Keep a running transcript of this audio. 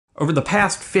Over the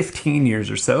past 15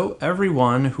 years or so,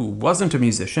 everyone who wasn't a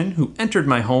musician, who entered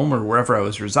my home or wherever I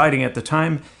was residing at the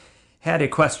time, had a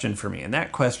question for me, and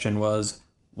that question was,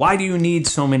 why do you need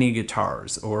so many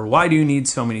guitars? Or why do you need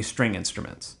so many string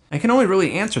instruments? I can only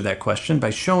really answer that question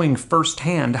by showing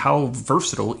firsthand how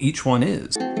versatile each one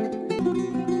is.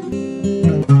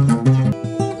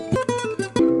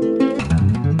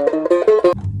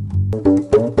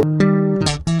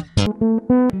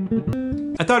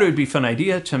 I thought it would be a fun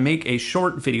idea to make a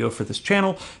short video for this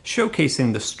channel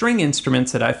showcasing the string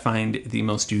instruments that I find the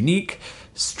most unique,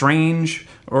 strange,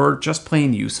 or just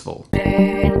plain useful.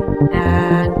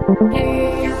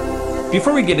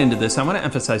 Before we get into this, I want to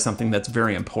emphasize something that's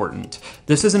very important.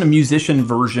 This isn't a musician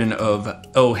version of,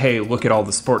 oh hey, look at all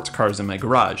the sports cars in my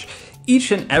garage.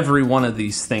 Each and every one of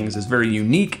these things is very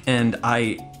unique and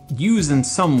I use in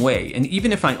some way, and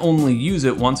even if I only use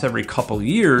it once every couple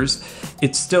years,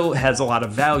 it still has a lot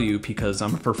of value because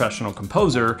I'm a professional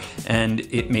composer and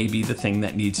it may be the thing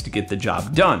that needs to get the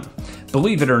job done.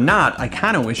 Believe it or not, I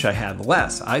kind of wish I had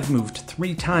less. I've moved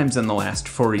 3 times in the last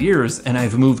 4 years and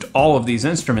I've moved all of these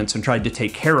instruments and tried to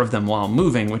take care of them while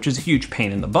moving, which is a huge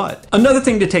pain in the butt. Another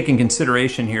thing to take in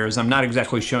consideration here is I'm not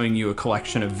exactly showing you a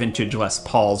collection of vintage Les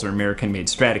Pauls or American-made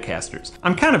Stratocasters.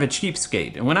 I'm kind of a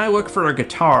cheapskate, and when I look for a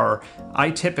guitar,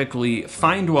 I typically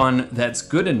find one that's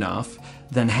good enough,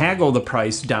 then haggle the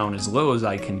price down as low as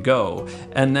I can go,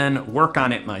 and then work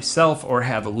on it myself or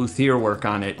have a luthier work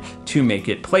on it to make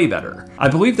it play better. I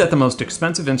believe that the most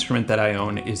expensive instrument that I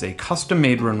own is a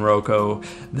custom-made Ronroco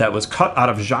that was cut out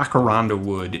of jacaranda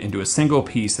wood into a single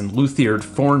piece and luthiered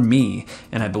for me,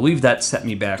 and I believe that set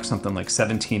me back something like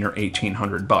 $1,700 or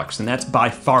 $1,800, and that's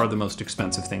by far the most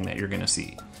expensive thing that you're gonna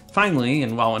see. Finally,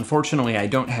 and while unfortunately I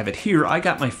don't have it here, I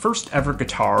got my first ever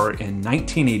guitar in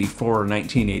 1984 or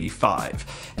 1985.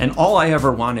 And all I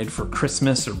ever wanted for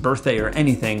Christmas or birthday or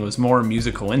anything was more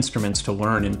musical instruments to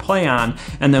learn and play on.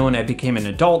 And then when I became an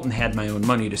adult and had my own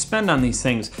money to spend on these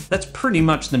things, that's pretty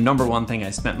much the #1 thing I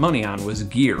spent money on was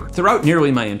gear. Throughout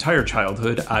nearly my entire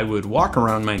childhood, I would walk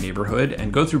around my neighborhood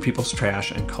and go through people's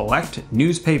trash and collect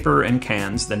newspaper and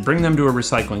cans, then bring them to a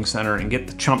recycling center and get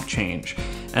the chump change.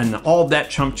 And all of that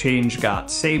chump change got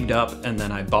saved up, and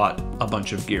then I bought a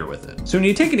bunch of gear with it. So when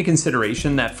you take into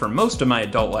consideration that for most of my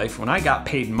adult life, when I got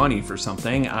paid money for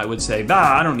something, I would say,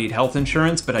 bah, I don't need health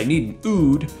insurance, but I need an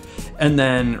oud, and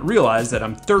then realize that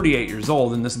I'm 38 years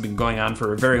old and this has been going on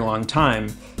for a very long time.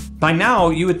 By now,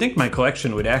 you would think my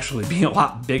collection would actually be a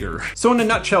lot bigger. So in a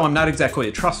nutshell, I'm not exactly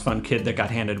a trust fund kid that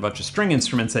got handed a bunch of string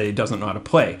instruments that he doesn't know how to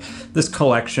play. This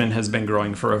collection has been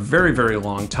growing for a very, very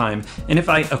long time, and if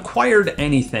I acquired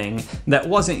anything that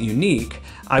wasn't unique,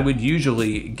 I would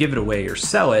usually give it away or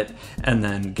sell it, and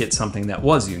then get something that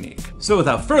was unique. So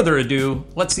without further ado,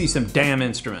 let's see some damn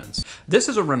instruments. This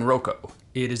is a Ronroco.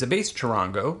 It is a bass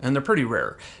charango, and they're pretty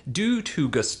rare. Due to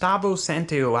Gustavo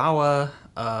Santaolalla,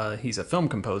 he's a film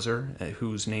composer,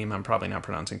 whose name I'm probably not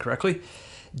pronouncing correctly.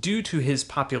 Due to his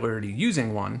popularity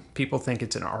using one, people think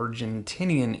it's an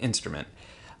Argentinian instrument.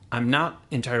 I'm not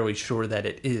entirely sure that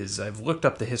it is. I've looked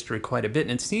up the history quite a bit,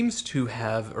 and it seems to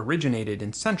have originated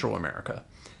in Central America.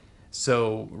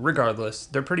 So regardless,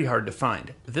 they're pretty hard to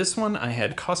find. This one I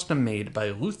had custom made by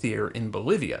a luthier in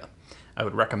Bolivia. I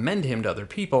would recommend him to other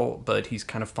people, but he's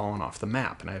kind of fallen off the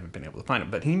map and I haven't been able to find him.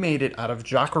 But he made it out of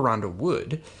jacaranda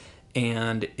wood,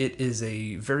 and it is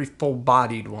a very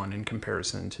full-bodied one in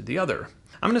comparison to the other.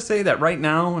 I'm going to say that right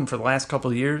now and for the last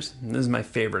couple of years, this is my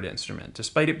favorite instrument.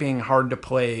 Despite it being hard to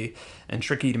play and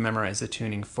tricky to memorize the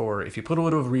tuning for, if you put a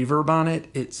little reverb on it,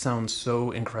 it sounds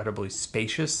so incredibly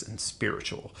spacious and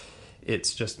spiritual.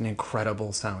 It's just an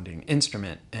incredible sounding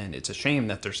instrument, and it's a shame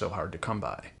that they're so hard to come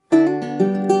by.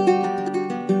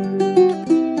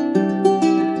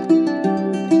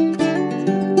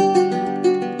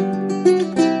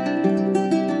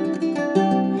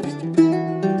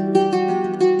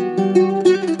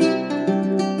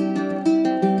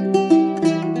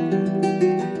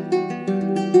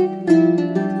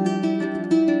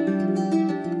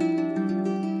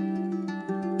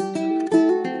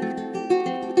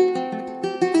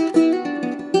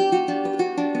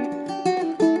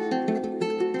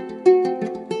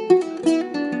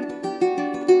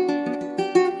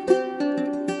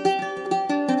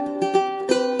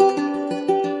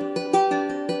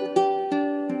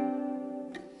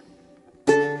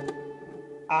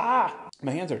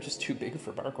 My hands are just too big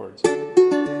for bar chords.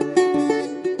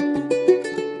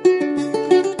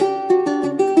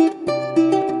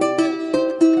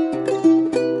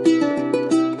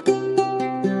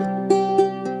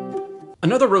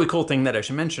 Another really cool thing that I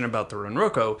should mention about the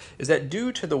Ronroco is that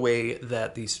due to the way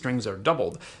that these strings are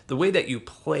doubled, the way that you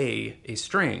play a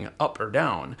string up or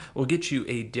down will get you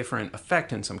a different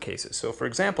effect in some cases. So for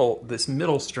example, this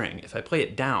middle string, if I play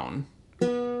it down,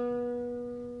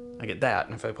 I get that,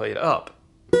 and if I play it up,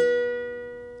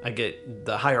 I get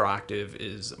the higher octave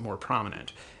is more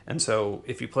prominent. And so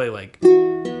if you play like, but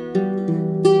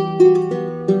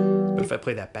if I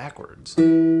play that backwards,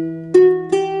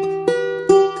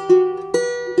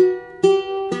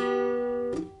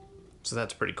 so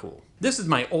that's pretty cool. This is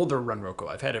my older Ronroco.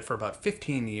 I've had it for about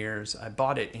 15 years. I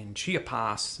bought it in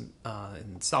Chiapas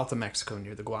in south of Mexico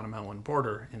near the Guatemalan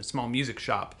border in a small music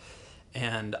shop.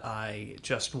 And I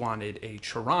just wanted a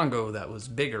charango that was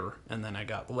bigger, and then I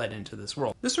got led into this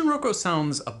world. This Ronroco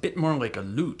sounds a bit more like a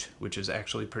lute, which is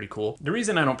actually pretty cool. The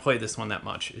reason I don't play this one that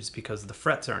much is because the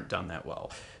frets aren't done that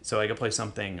well. So I can play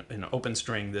something in open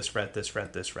string, this fret, this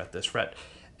fret, this fret, this fret,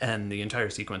 and the entire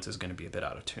sequence is going to be a bit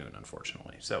out of tune,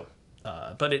 unfortunately. So,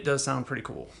 but it does sound pretty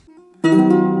cool.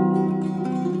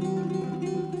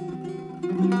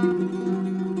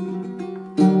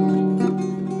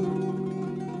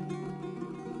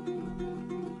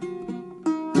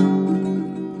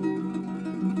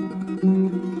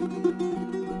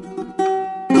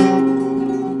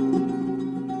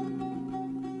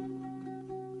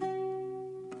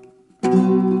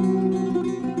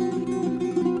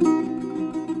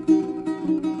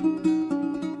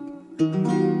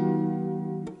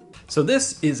 So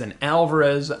this is an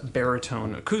Alvarez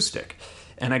Baritone Acoustic,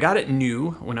 and I got it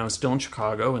new when I was still in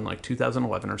Chicago in like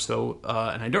 2011 or so,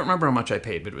 and I don't remember how much I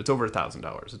paid, but it was over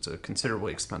 $1,000. It's a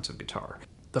considerably expensive guitar.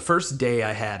 The first day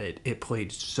I had it, it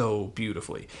played so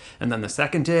beautifully, and then the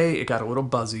second day it got a little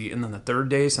buzzy, and then the third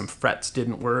day some frets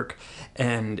didn't work,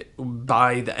 and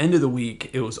by the end of the week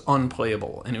it was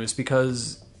unplayable, and it was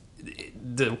because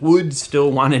the wood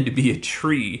still wanted to be a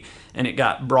tree, and it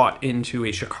got brought into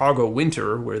a Chicago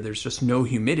winter where there's just no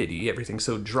humidity, everything's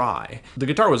so dry. The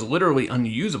guitar was literally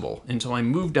unusable until I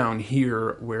moved down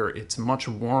here where it's much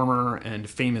warmer and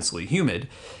famously humid,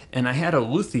 and I had a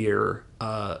luthier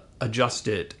adjust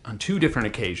it on 2 different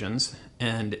occasions,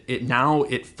 and now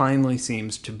it finally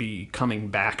seems to be coming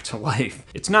back to life.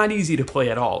 It's not easy to play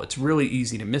at all. It's really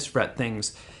easy to misfret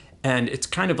things, and it's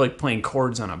kind of like playing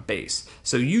chords on a bass.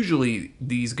 So usually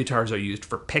these guitars are used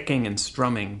for picking and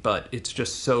strumming, but it's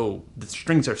just so, the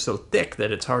strings are so thick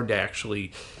that it's hard to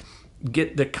actually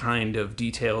get the kind of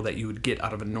detail that you would get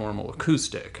out of a normal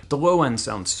acoustic. The low end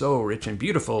sounds so rich and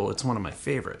beautiful, it's one of my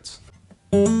favorites.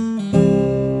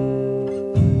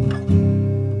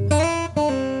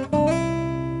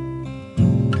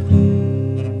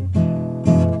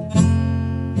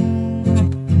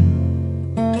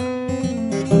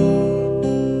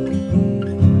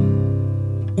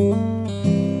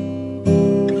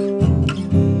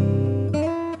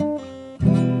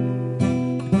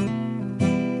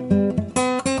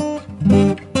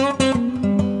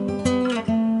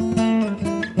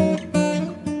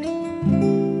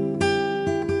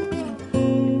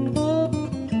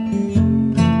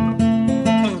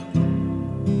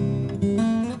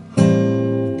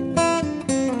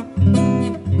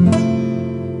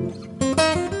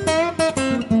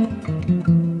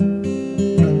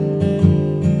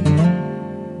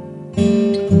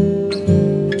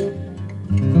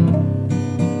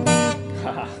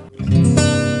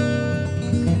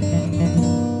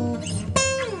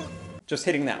 Just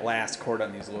hitting that last chord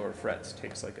on these lower frets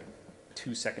takes like a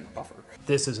 2-second buffer.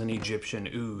 This is an Egyptian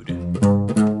oud.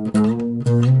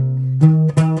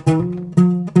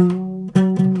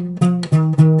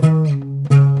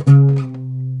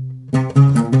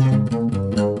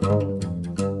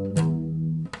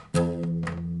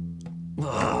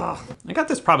 I got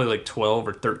this probably like 12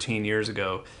 or 13 years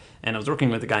ago, and I was working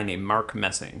with a guy named Mark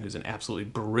Messing, who's an absolutely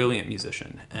brilliant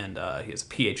musician, and he has a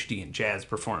PhD in jazz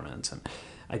performance. And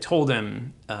I told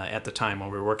him at the time when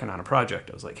we were working on a project,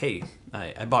 I was like, hey,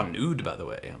 I bought an oud, by the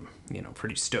way. I'm,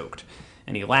 pretty stoked.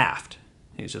 And he laughed.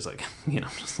 He was just like,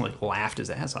 just like laughed his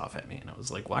ass off at me. And I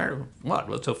was like, what?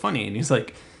 What's so funny? And he's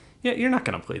like, yeah, you're not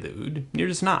going to play the oud. You're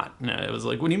just not. And I was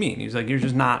like, what do you mean? He's like, you're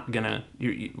just not going to,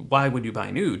 why would you buy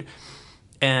an oud?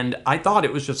 And I thought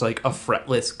it was just like a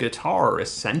fretless guitar,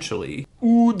 essentially.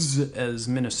 Ouds, as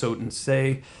Minnesotans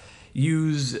say,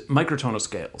 use microtonal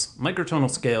scales.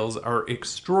 Microtonal scales are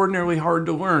extraordinarily hard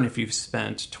to learn if you've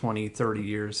spent 20, 30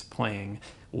 years playing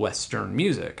Western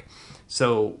music.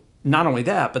 So Not only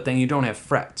that, but then you don't have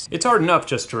frets. It's hard enough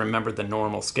just to remember the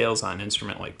normal scales on an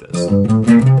instrument like this.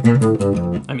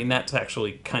 I mean, that's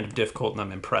actually kind of difficult, and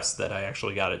I'm impressed that I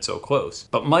actually got it so close.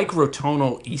 But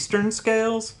microtonal Eastern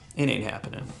scales? It ain't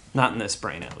happening. Not in this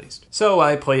brain, at least. So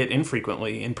I play it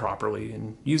infrequently, improperly,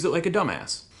 and use it like a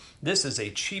dumbass. This is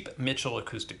a cheap Mitchell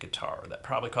acoustic guitar that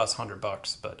probably costs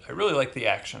 $100, but I really like the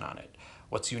action on it.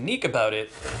 What's unique about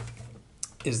it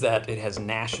is that it has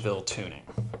Nashville tuning.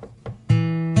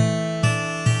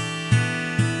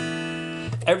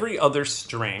 Every other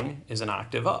string is an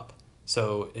octave up,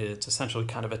 so it's essentially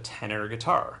kind of a tenor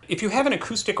guitar. If you have an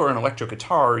acoustic or an electric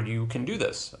guitar, you can do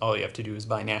this. All you have to do is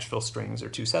buy Nashville strings or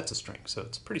 2 sets of strings, so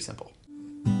it's pretty simple.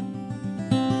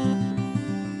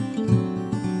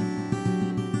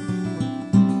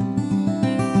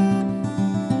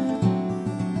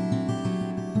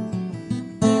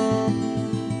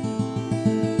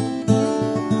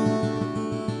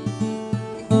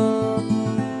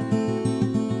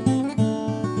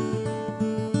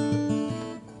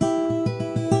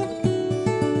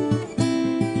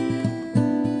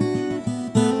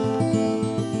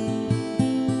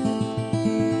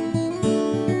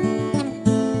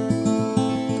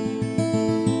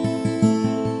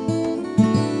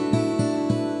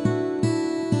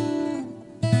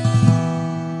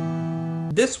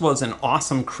 This was an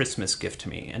awesome Christmas gift to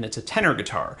me, and it's a tenor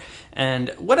guitar. And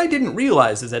what I didn't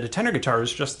realize is that a tenor guitar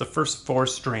is just the first 4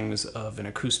 strings of an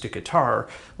acoustic guitar,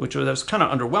 which I was kind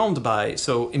of underwhelmed by,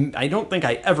 so I don't think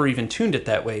I ever even tuned it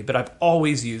that way, but I've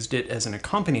always used it as an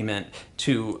accompaniment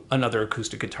to another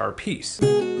acoustic guitar piece.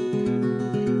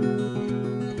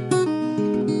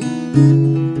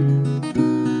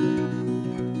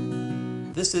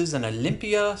 This is an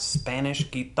Olympia Spanish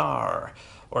guitar,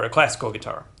 or a classical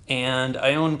guitar. And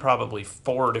I own probably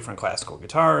 4 different classical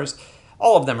guitars.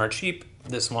 All of them are cheap.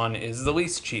 This one is the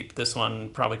least cheap. This one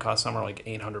probably cost somewhere like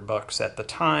 $800 at the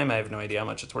time. I have no idea how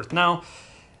much it's worth now.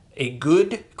 A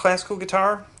good classical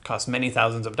guitar costs many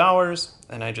thousands of dollars,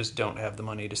 and I just don't have the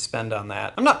money to spend on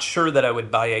that. I'm not sure that I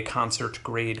would buy a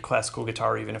concert-grade classical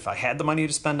guitar even if I had the money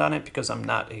to spend on it, because I'm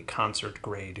not a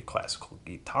concert-grade classical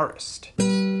guitarist.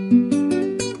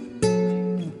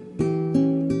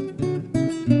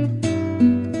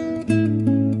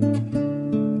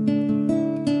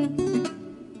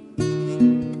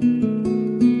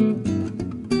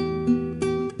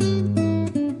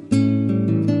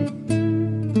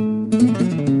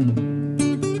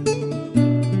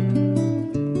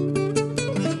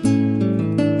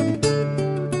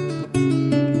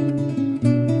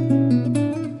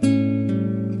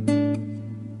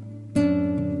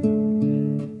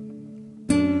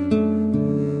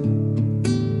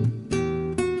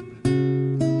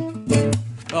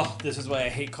 Oh, this is why I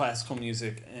hate classical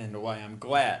music and why I'm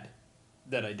glad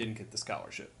that I didn't get the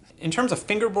scholarship. In terms of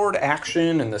fingerboard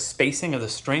action and the spacing of the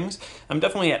strings, I'm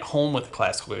definitely at home with a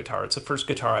classical guitar. It's the first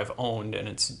guitar I've owned, and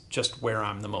it's just where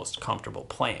I'm the most comfortable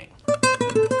playing.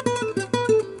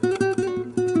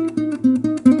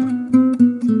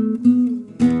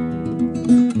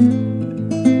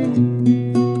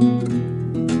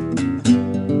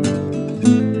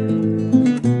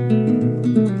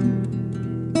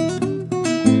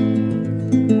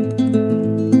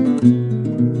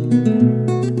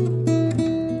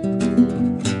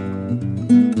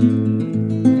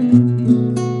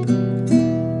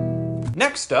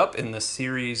 Next up in the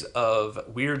series of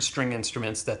weird string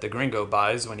instruments that the gringo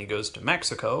buys when he goes to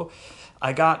Mexico,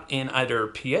 I got in either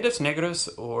Piedras Negras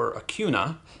or a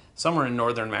Cuna, somewhere in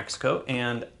northern Mexico,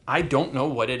 and I don't know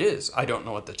what it is. I don't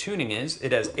know what the tuning is.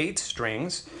 It has 8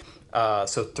 strings,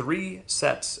 so 3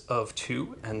 sets of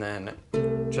 2, and then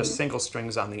just single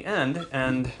strings on the end,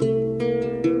 and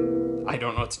I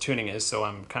don't know what the tuning is, so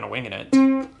I'm kind of winging it.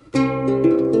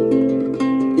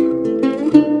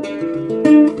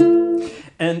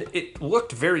 And it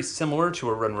looked very similar to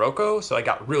a Ronroco, so I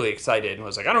got really excited and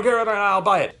was like, I don't care, I'll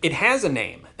buy it. It has a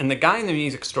name, and the guy in the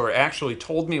music store actually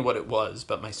told me what it was,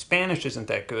 but my Spanish isn't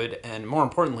that good, and more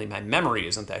importantly, my memory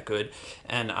isn't that good,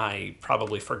 and I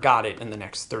probably forgot it in the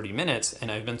next 30 minutes,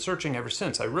 and I've been searching ever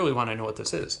since. I really want to know what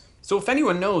this is. So if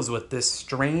anyone knows what this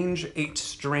strange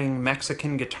 8-string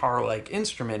Mexican guitar-like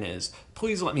instrument is,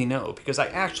 please let me know, because I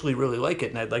actually really like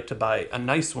it and I'd like to buy a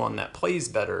nice one that plays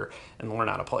better and learn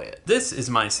how to play it. This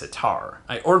is my Sitar.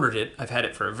 I ordered it, I've had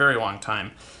it for a very long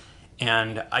time,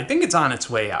 and I think it's on its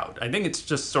way out. I think it's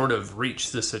just sort of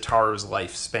reached the Sitar's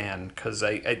lifespan, because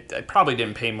I probably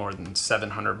didn't pay more than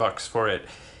 $700 for it,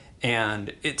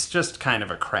 and it's just kind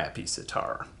of a crappy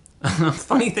Sitar. The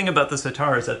funny thing about the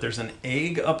Sitar is that there's an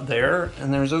egg up there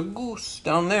and there's a goose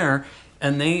down there,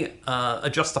 and they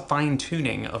adjust the fine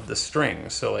tuning of the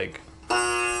strings. So like,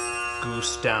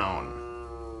 goose down.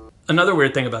 Another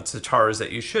weird thing about sitar is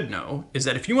that you should know is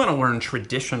that if you want to learn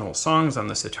traditional songs on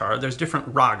the sitar, there's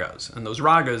different ragas, and those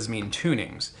ragas mean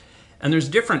tunings. And there's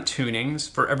different tunings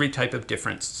for every type of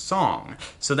different song.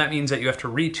 So that means that you have to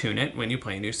retune it when you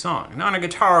play a new song. Now on a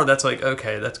guitar, that's like,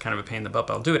 okay, that's kind of a pain in the butt,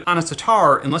 but I'll do it. On a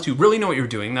sitar, unless you really know what you're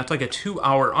doing, that's like a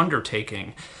 2-hour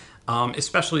undertaking,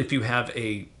 especially if you have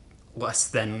a less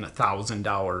than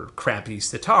 $1,000 crappy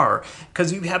sitar,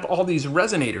 because you have all these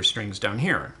resonator strings down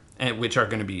here, which are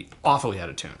going to be awfully out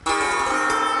of tune.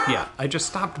 Yeah, I just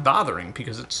stopped bothering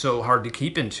because it's so hard to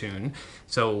keep in tune.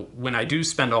 So when I do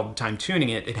spend all the time tuning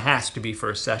it, it has to be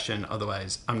for a session,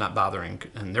 otherwise I'm not bothering,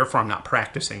 and therefore I'm not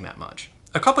practicing that much.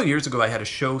 A couple of years ago, I had a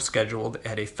show scheduled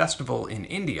at a festival in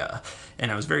India,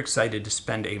 and I was very excited to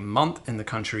spend a month in the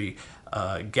country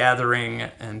gathering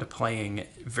and playing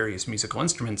various musical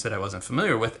instruments that I wasn't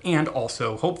familiar with, and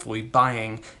also hopefully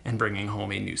buying and bringing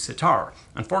home a new sitar.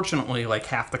 Unfortunately, like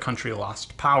half the country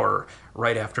lost power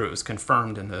right after it was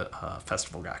confirmed and the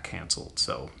festival got canceled,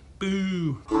 so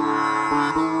boo!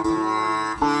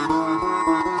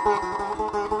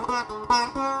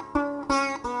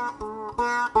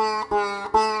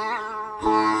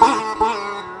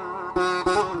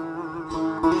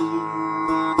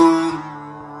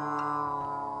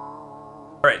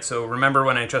 Alright, so remember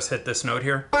when I just hit this note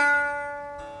here?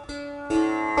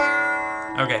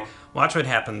 Okay, watch what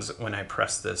happens when I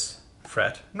press this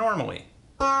fret normally.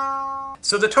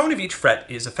 So the tone of each fret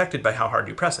is affected by how hard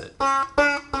you press it.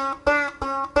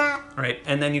 Right,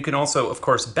 and then you can also, of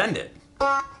course, bend it.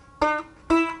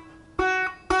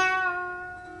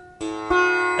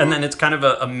 And then it's kind of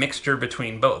a mixture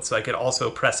between both, so I could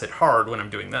also press it hard when I'm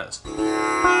doing this.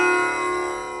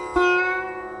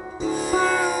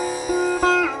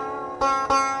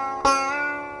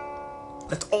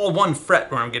 That's all one fret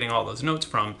where I'm getting all those notes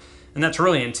from, and that's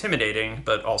really intimidating,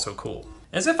 but also cool.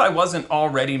 As if I wasn't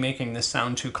already making this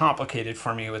sound too complicated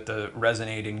for me with the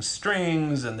resonating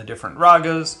strings and the different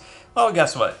ragas, well,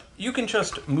 guess what? You can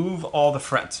just move all the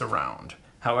frets around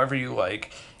however you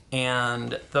like,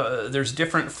 and there's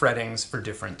different frettings for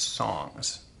different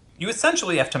songs. You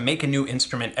essentially have to make a new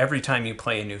instrument every time you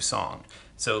play a new song.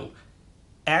 So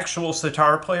actual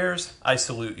sitar players, I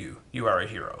salute you. You are a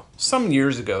hero. Some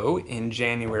years ago, in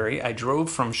January, I drove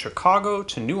from Chicago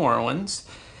to New Orleans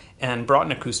and brought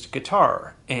an acoustic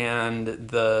guitar. And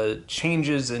the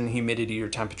changes in humidity or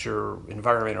temperature,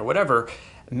 environment, or whatever,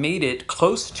 made it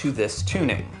close to this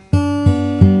tuning.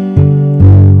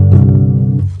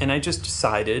 And I just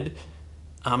decided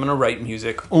I'm gonna write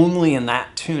music only in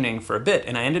that tuning for a bit,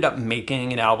 and I ended up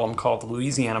making an album called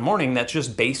Louisiana Morning that's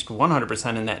just based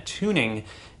 100% in that tuning,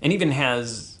 and even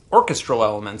has orchestral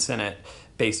elements in it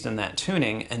based in that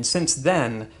tuning. And since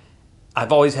then,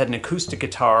 I've always had an acoustic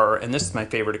guitar, and this is my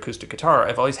favorite acoustic guitar.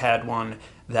 I've always had one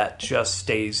that just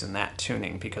stays in that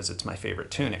tuning because it's my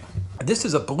favorite tuning. This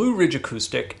is a Blue Ridge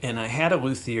acoustic, and I had a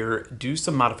luthier do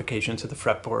some modifications to the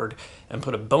fretboard and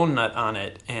put a bone nut on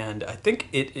it, and I think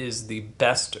it is the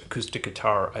best acoustic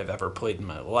guitar I've ever played in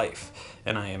my life,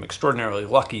 and I am extraordinarily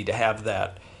lucky to have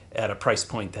that at a price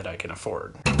point that I can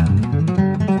afford.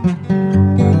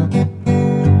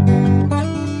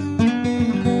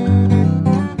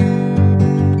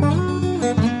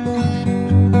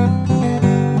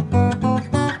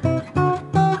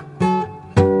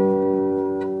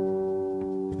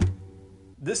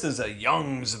 This is a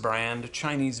Young's brand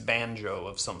Chinese banjo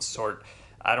of some sort.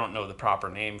 I don't know the proper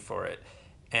name for it,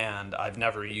 and I've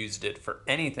never used it for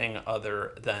anything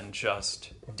other than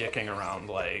just dicking around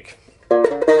like...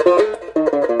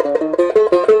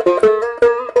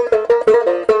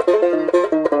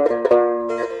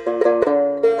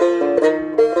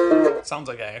 Sounds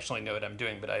like I actually know what I'm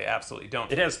doing, but I absolutely don't.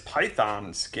 It has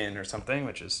python skin or something,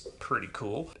 which is pretty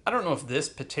cool. I don't know if this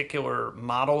particular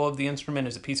model of the instrument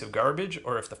is a piece of garbage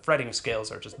or if the fretting scales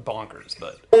are just bonkers,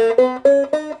 but...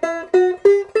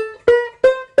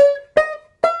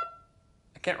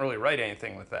 I can't really write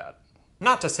anything with that.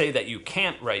 Not to say that you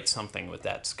can't write something with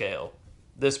that scale.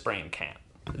 This brain can't.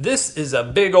 This is a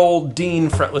big old Dean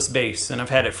fretless bass, and I've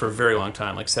had it for a very long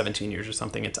time, like 17 years or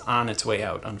something. It's on its way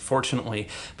out, unfortunately,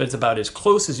 but it's about as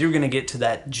close as you're going to get to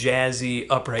that jazzy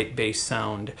upright bass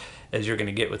sound as you're going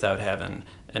to get without having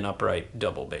an upright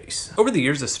double bass. Over the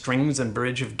years, the strings and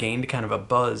bridge have gained kind of a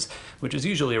buzz, which is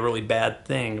usually a really bad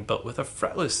thing, but with a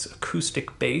fretless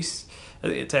acoustic bass,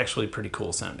 it's actually pretty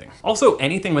cool sounding. Also,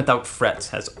 anything without frets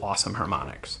has awesome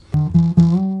harmonics.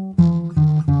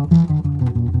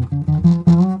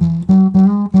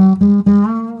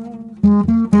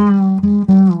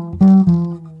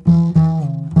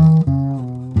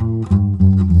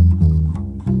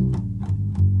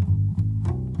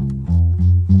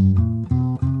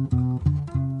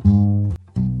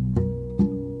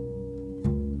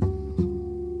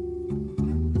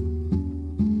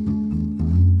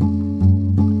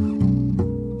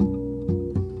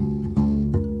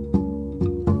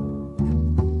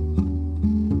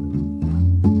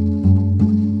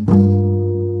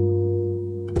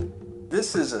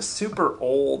 a super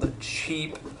old,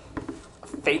 cheap,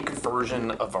 fake version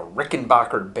of a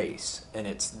Rickenbacker bass, and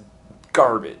it's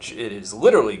garbage. It is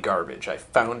literally garbage. I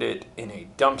found it in a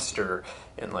dumpster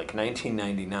in like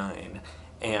 1999,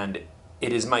 and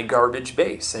it is my garbage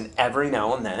bass, and every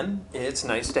now and then it's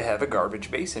nice to have a garbage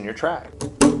bass in your track.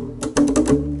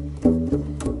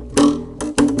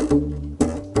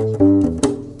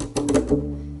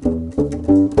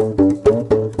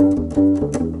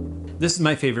 This is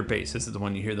my favorite bass. This is the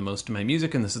one you hear the most in my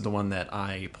music, and this is the one that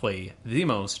I play the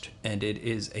most, and it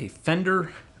is a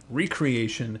Fender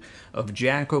recreation of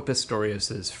Jaco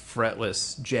Pastorius's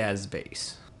fretless jazz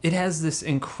bass. It has this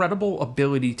incredible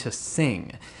ability to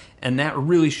sing, and that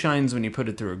really shines when you put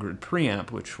it through a grid preamp,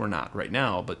 which we're not right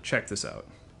now, but check this out.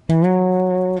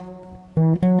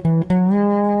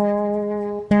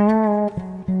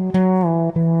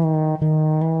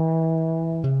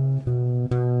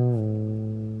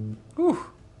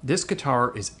 This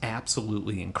guitar is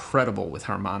absolutely incredible with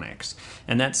harmonics,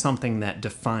 and that's something that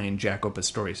defined Jaco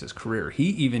Pastorius' career. He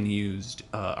even used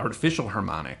artificial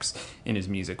harmonics in his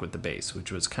music with the bass, which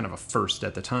was kind of a first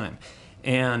at the time.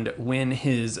 And when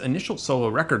his initial solo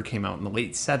record came out in the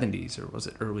late 70s, or was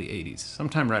it early 80s,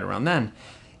 sometime right around then,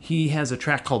 he has a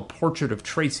track called Portrait of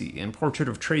Tracy, and Portrait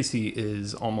of Tracy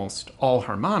is almost all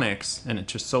harmonics, and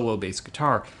it's just solo bass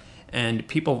guitar. And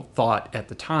people thought at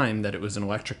the time that it was an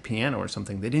electric piano or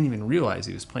something. They didn't even realize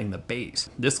he was playing the bass.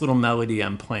 This little melody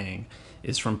I'm playing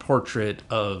is from Portrait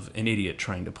of an Idiot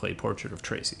Trying to Play Portrait of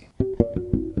Tracy.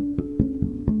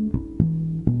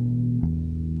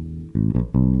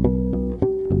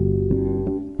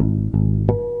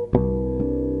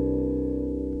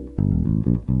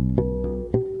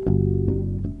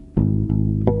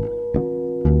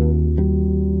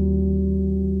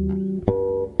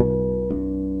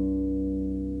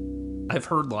 I've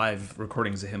heard live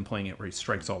recordings of him playing it where he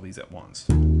strikes all these at once.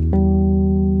 I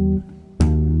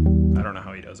don't know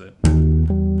how he does it.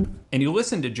 And you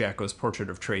listen to Jaco's Portrait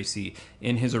of Tracy,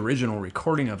 in his original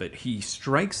recording of it, he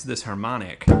strikes this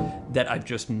harmonic that I've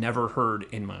just never heard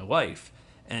in my life.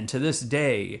 And to this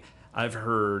day, I've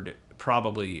heard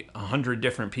probably 100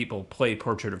 different people play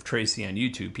Portrait of Tracy on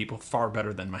YouTube, people far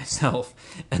better than myself,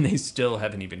 and they still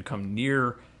haven't even come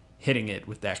near hitting it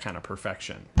with that kind of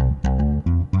perfection.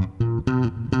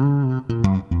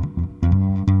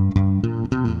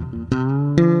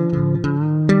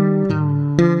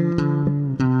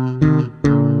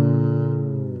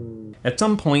 At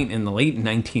some point in the late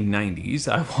 1990s,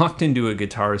 I walked into a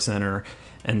Guitar Center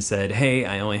and said, hey,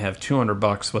 I only have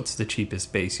 $200, what's the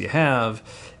cheapest bass you have?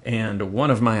 And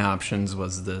one of my options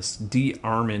was this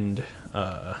D-Armand,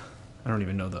 I don't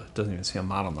even know doesn't even say a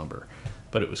model number,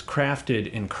 but it was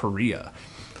crafted in Korea.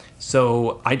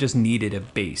 So I just needed a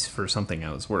bass for something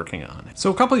I was working on.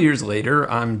 So a couple of years later,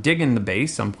 I'm digging the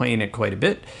bass, I'm playing it quite a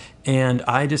bit, and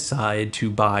I decide to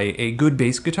buy a good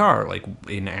bass guitar, like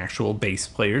an actual bass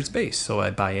player's bass. So I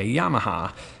buy a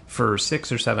Yamaha for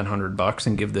 $600 or $700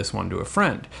 and give this one to a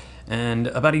friend. And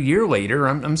about a year later,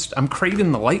 I'm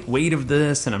craving the lightweight of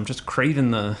this, and I'm just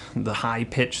craving the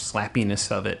high-pitched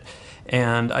slappiness of it.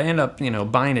 And I end up,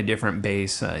 buying a different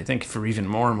bass, I think for even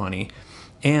more money.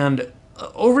 And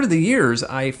over the years,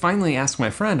 I finally asked my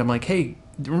friend, I'm like, hey,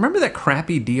 remember that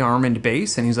crappy D-Armand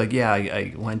bass? And he's like, yeah,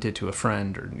 I lent it to a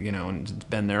friend, or, and it's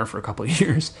been there for a couple of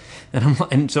years.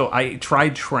 And so I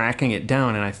tried tracking it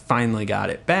down, and I finally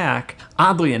got it back.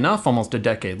 Oddly enough, almost a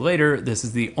decade later, this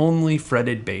is the only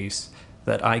fretted bass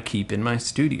that I keep in my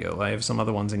studio. I have some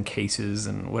other ones in cases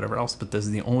and whatever else, but this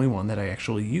is the only one that I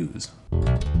actually use.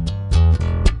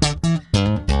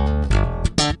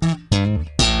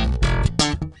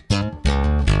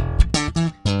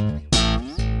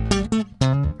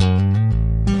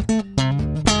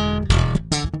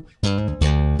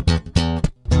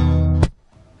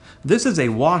 This is a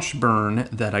Washburn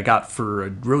that I got for a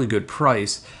really good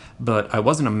price, but I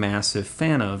wasn't a massive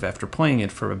fan of after playing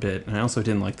it for a bit, and I also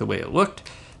didn't like the way it looked,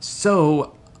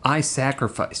 so I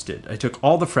sacrificed it. I took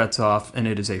all the frets off, and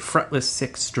it is a fretless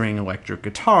 6-string electric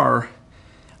guitar,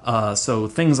 so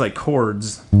things like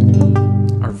chords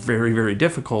are very, very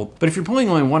difficult. But if you're playing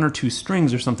only 1 or 2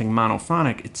 strings or something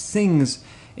monophonic, it sings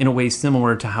in a way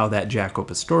similar to how that Jaco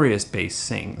Pastorius bass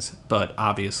sings, but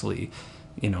obviously,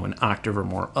 an octave or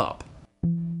more up.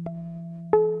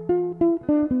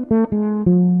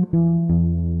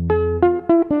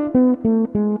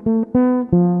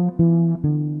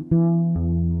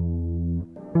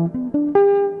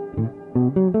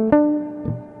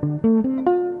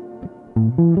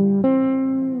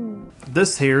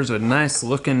 This here's a nice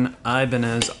looking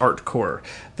Ibanez Artcore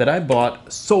that I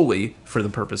bought solely for the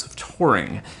purpose of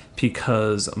touring,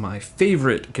 because my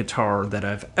favorite guitar that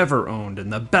I've ever owned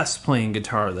and the best playing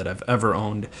guitar that I've ever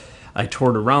owned, I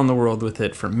toured around the world with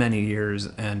it for many years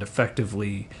and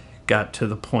effectively got to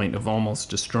the point of almost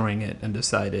destroying it and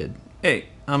decided, hey,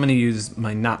 I'm going to use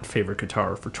my not favorite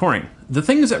guitar for touring. The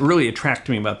things that really attract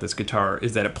me about this guitar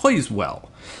is that it plays well.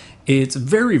 It's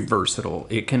very versatile.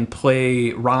 It can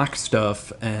play rock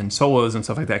stuff and solos and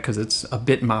stuff like that because it's a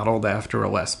bit modeled after a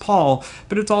Les Paul,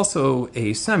 but it's also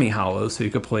a semi-hollow, so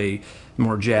you could play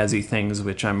more jazzy things,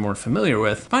 which I'm more familiar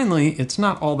with. Finally, it's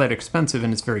not all that expensive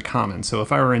and it's very common. So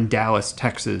if I were in Dallas,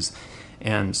 Texas,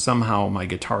 and somehow my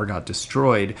guitar got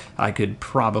destroyed, I could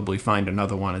probably find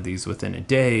another one of these within a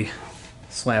day,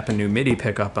 slap a new MIDI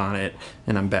pickup on it,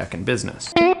 and I'm back in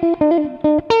business.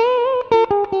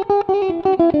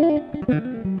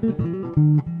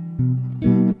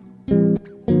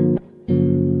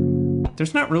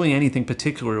 There's not really anything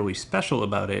particularly special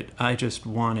about it. I just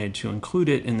wanted to include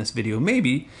it in this video,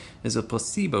 maybe as a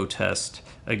placebo test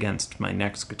against my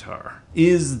next guitar.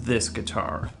 Is this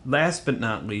guitar? Last but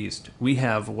not least, we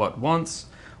have what once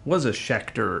was a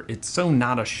Schecter. It's so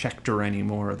not a Schecter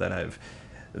anymore that I've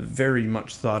very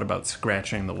much thought about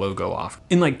scratching the logo off.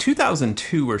 In like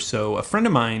 2002 or so, a friend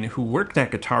of mine who worked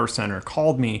at Guitar Center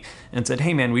called me and said,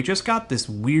 hey man, we just got this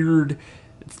weird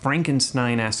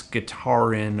Frankenstein-esque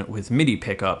guitar in with MIDI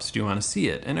pickups. Do you want to see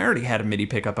it? And I already had a MIDI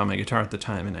pickup on my guitar at the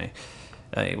time, and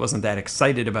I wasn't that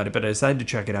excited about it, but I decided to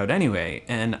check it out anyway.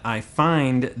 And I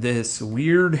find this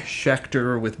weird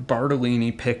Schecter with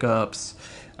Bartolini pickups,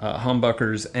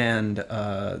 humbuckers, and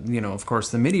of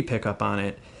course the MIDI pickup on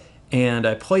it. And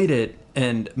I played it,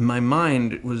 and my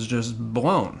mind was just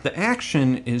blown. The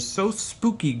action is so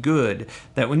spooky good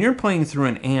that when you're playing through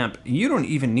an amp, you don't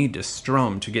even need to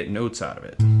strum to get notes out of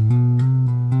it.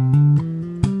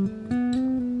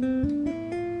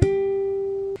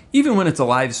 Even when it's a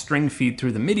live string feed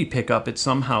through the MIDI pickup, it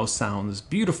somehow sounds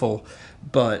beautiful,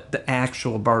 but the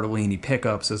actual Bartolini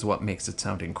pickups is what makes it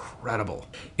sound incredible.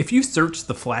 If you search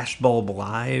the Flashbulb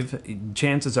Live,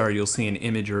 chances are you'll see an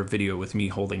image or a video with me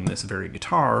holding this very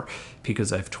guitar,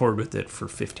 because I've toured with it for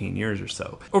 15 years or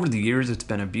so. Over the years, it's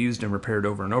been abused and repaired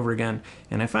over and over again,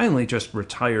 and I finally just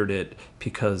retired it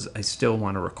because I still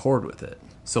want to record with it.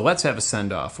 So let's have a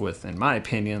send-off with, in my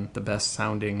opinion, the best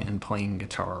sounding and playing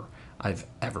guitar I've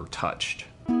ever touched.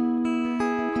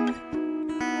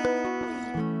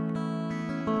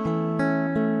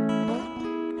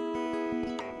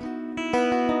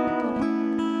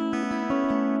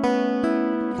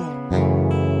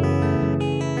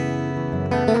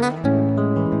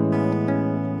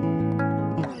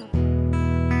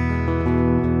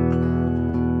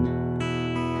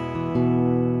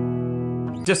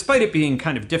 Despite it being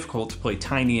kind of difficult to play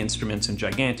tiny instruments and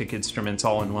gigantic instruments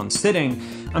all in one sitting,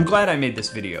 I'm glad I made this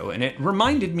video, and it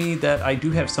reminded me that I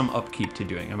do have some upkeep to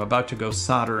doing. I'm about to go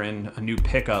solder in a new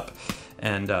pickup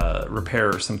and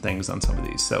repair some things on some of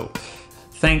these, so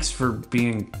thanks for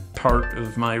being part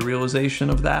of my realization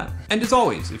of that. And as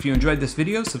always, if you enjoyed this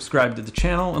video, subscribe to the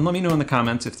channel and let me know in the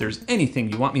comments if there's anything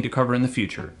you want me to cover in the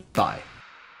future. Bye.